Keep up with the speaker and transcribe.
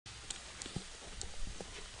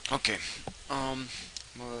Okay, I'm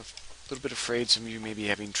a little bit afraid some of you may be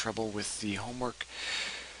having trouble with the homework,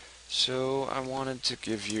 so I wanted to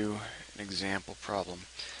give you an example problem.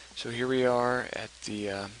 So here we are at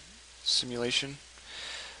the simulation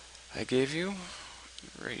I gave you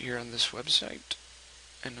right here on this website,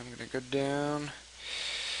 and I'm going to go down,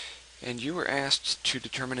 and you were asked to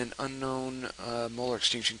determine an unknown molar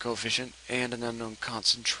extinction coefficient and an unknown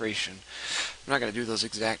concentration. I'm not going to do those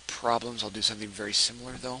exact problems. I'll do something very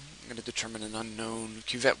similar though. I'm going to determine an unknown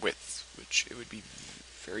cuvette width, which it would be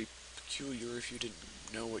very peculiar if you didn't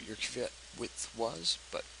know what your cuvette width was,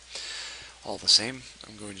 but all the same,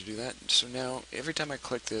 I'm going to do that. So now, every time I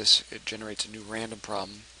click this, it generates a new random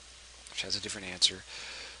problem, which has a different answer.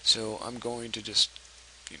 So I'm going to just,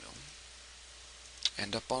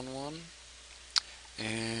 end up on one.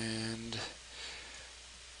 And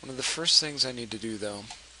one of the first things I need to do, though,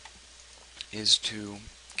 is to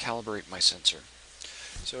calibrate my sensor.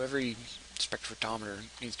 So every spectrophotometer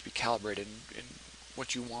needs to be calibrated, and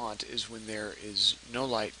what you want is when there is no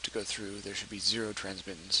light to go through, there should be zero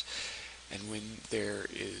transmittance, and when there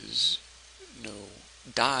is no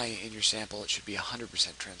dye in your sample, it should be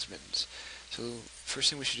 100% transmittance. So first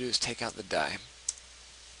thing we should do is take out the dye.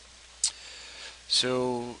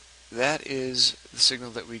 So that is the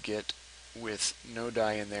signal that we get with no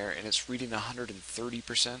dye in there, and it's reading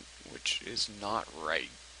 130%, which is not right.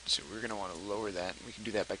 So we're going to want to lower that. We can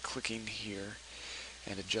do that by clicking here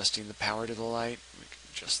and adjusting the power to the light. We can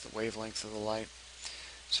adjust the wavelength of the light.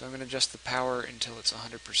 So I'm going to adjust the power until it's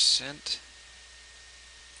 100%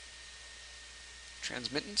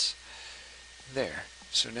 transmittance. There.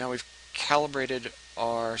 So now we've calibrated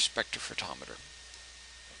our spectrophotometer.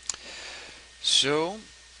 So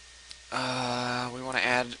we want to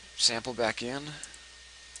add sample back in,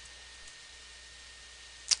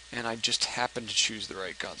 and I just happen to choose the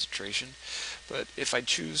right concentration. But if I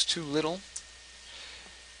choose too little,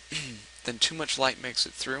 then too much light makes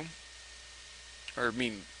it through.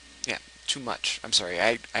 Too much. I'm sorry,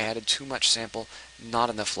 I added too much sample,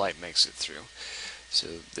 not enough light makes it through. So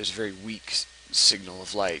there's a very weak signal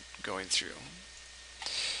of light going through.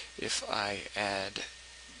 If I add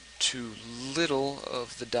too little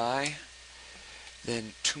of the dye,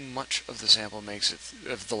 then too much of the sample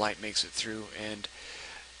of the light makes it through, and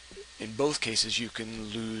in both cases you can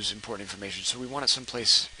lose important information. So we want it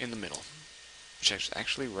someplace in the middle, which is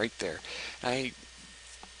actually right there. I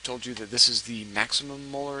told you that this is the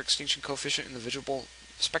maximum molar extinction coefficient in the visible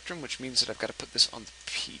spectrum, which means that I've got to put this on the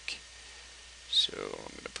peak. So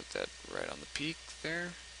I'm going to put that right on the peak there.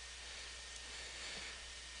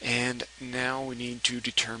 And now we need to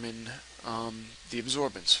determine the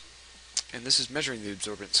absorbance. And this is measuring the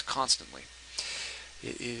absorbance constantly.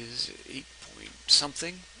 It is 8 point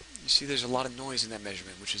something. You see there's a lot of noise in that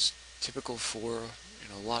measurement, which is typical for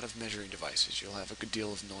a lot of measuring devices. You'll have a good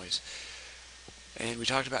deal of noise. And we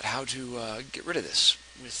talked about how to get rid of this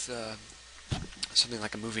with something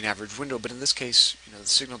like a moving average window, but in this case, the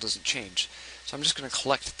signal doesn't change. So I'm just going to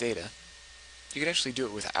collect data. You can actually do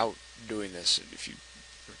it without doing this if you're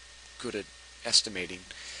good at estimating,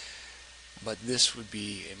 but this would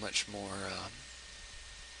be a much more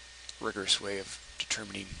rigorous way of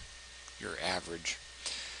determining your average.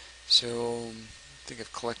 So I think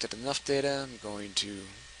I've collected enough data. I'm going to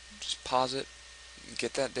just pause it and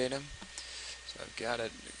get that data. So I've got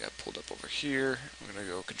it pulled up over here. I'm going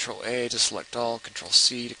to go Control A to select all, Control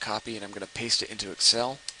C to copy, and I'm going to paste it into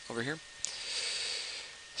Excel over here.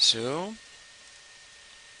 So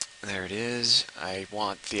there it is. I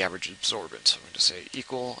want the average absorbance. So I'm going to say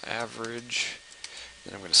equal average.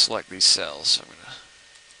 Then I'm going to select these cells. So I'm going to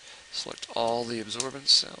select all the absorbance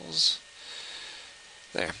cells.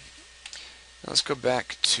 There. Now let's go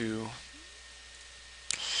back to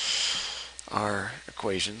our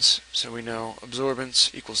equations. So we know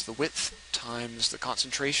absorbance equals the width times the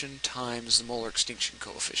concentration times the molar extinction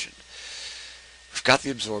coefficient. We've got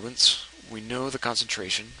the absorbance. We know the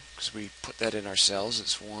concentration because we put that in our cells.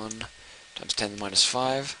 It's 1 times 10 to the minus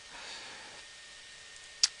 5.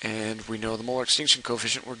 And we know the molar extinction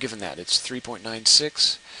coefficient. We're given that. It's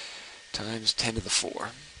 3.96 times 10 to the 4.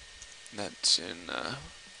 And that's in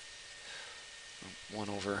 1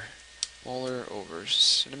 over molar over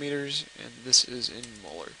centimeters, and this is in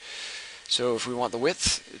molar. So if we want the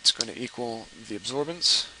width, it's going to equal the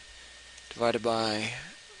absorbance divided by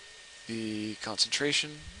the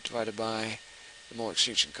concentration divided by the molar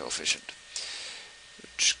extinction coefficient,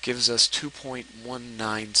 which gives us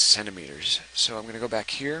 2.19 centimeters. So I'm going to go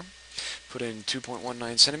back here, put in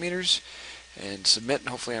 2.19 centimeters, and submit, and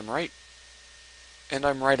hopefully I'm right. And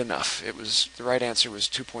I'm right enough. The right answer was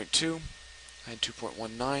 2.2. I had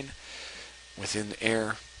 2.19 within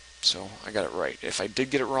air So I got it right. If I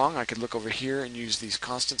did get it wrong, I could look over here and use these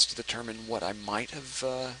constants to determine what I might have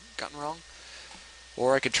gotten wrong.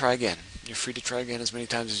 Or I could try again. You're free to try again as many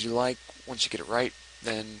times as you like. Once you get it right,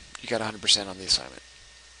 then you got 100% on the assignment.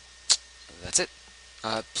 That's it.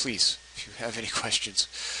 Please, if you have any questions,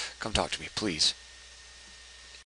 come talk to me, please.